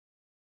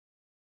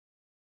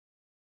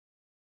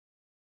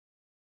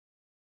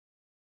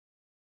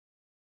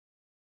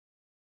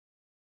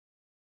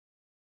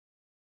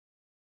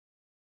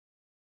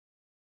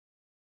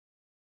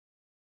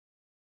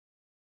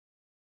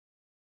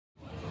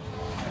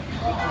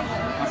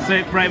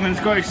it, Brakeman's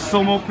got his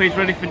thumb up, he's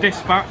ready for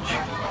dispatch.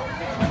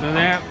 So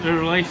they have to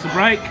release the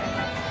brake.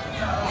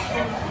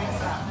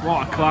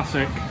 What a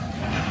classic.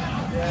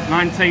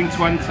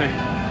 1920.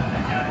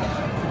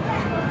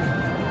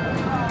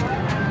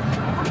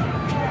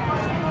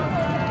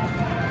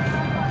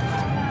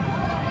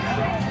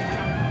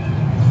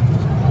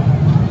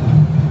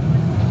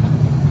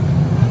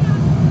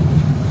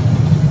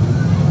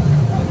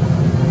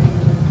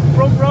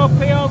 Front row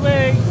POV.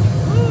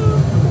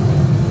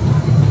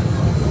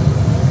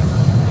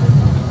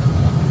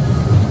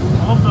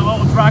 I love the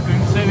little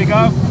dragons. Here we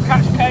go.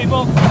 Catch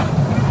cable.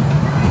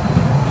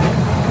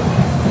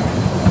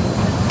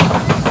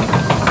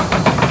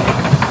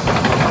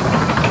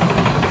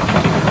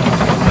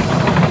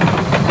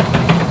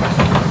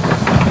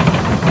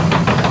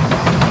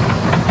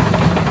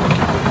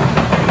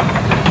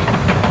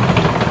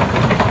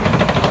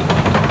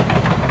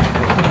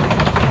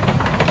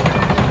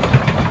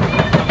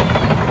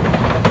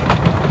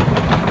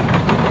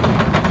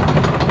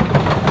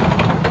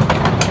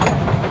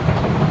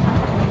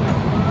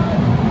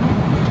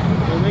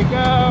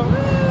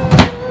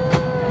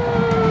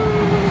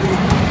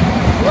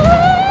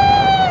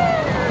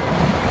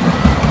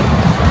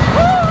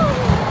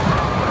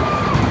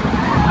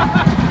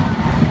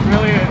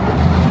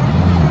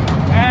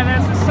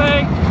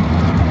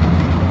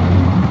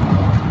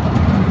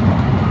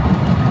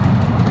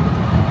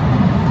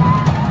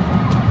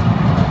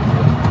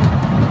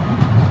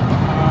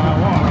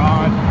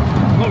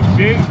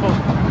 Beautiful.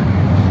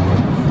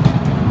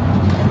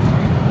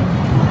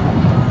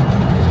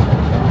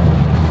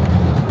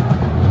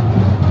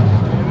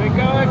 Here we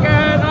go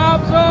again,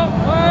 arms up,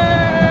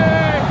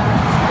 way!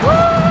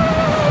 Woo!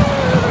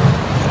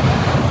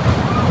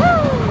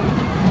 Woo!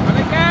 And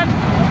again.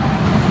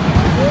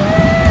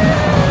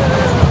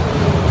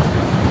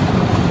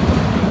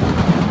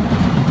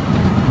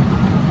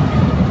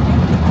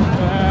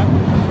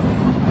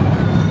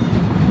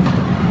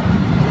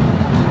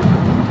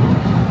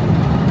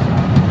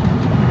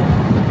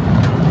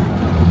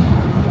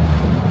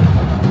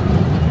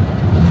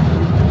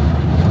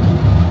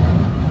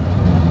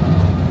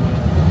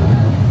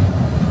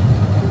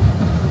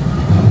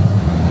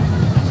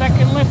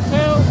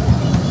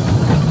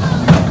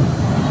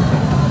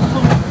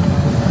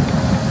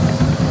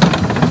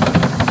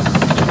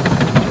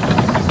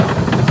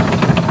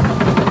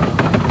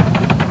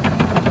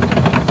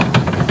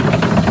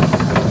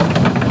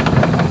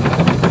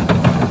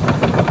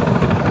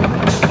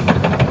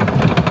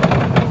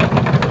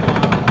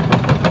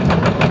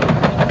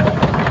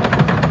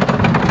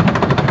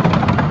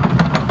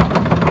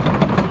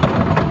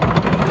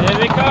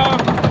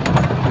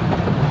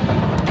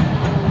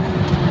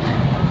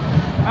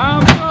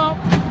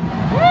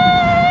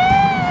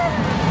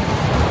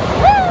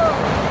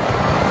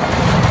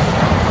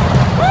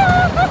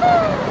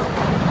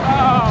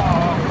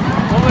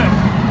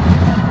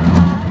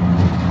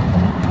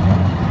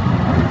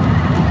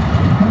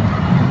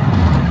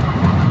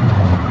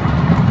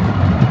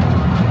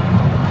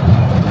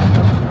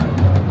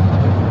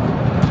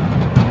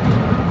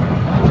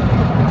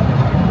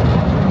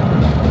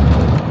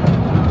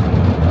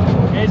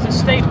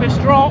 Steepest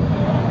drop.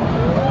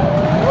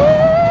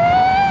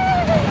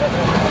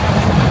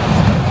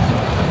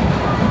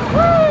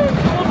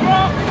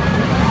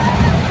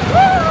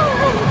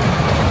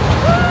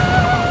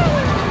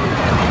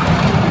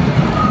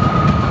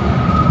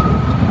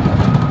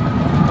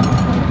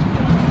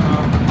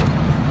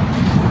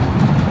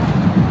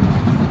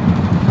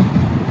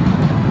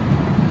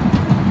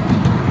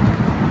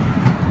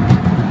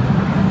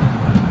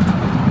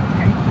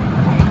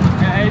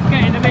 Yeah, it's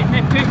getting a bit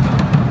nippy.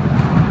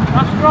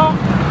 Last drop.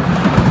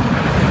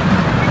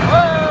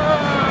 Whoa!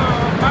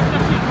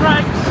 Magnetic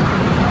brakes.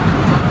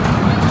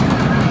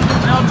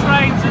 No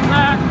trains in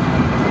there.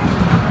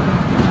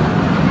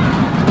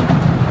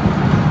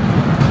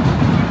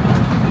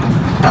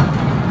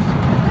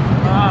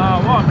 Oh,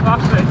 what a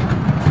classic.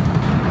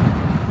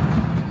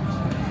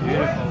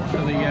 Beautiful.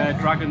 Look at the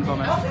dragons on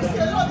it.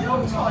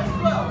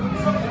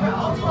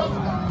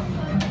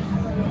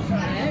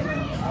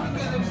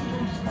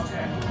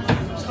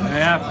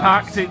 Yeah,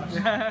 packed it.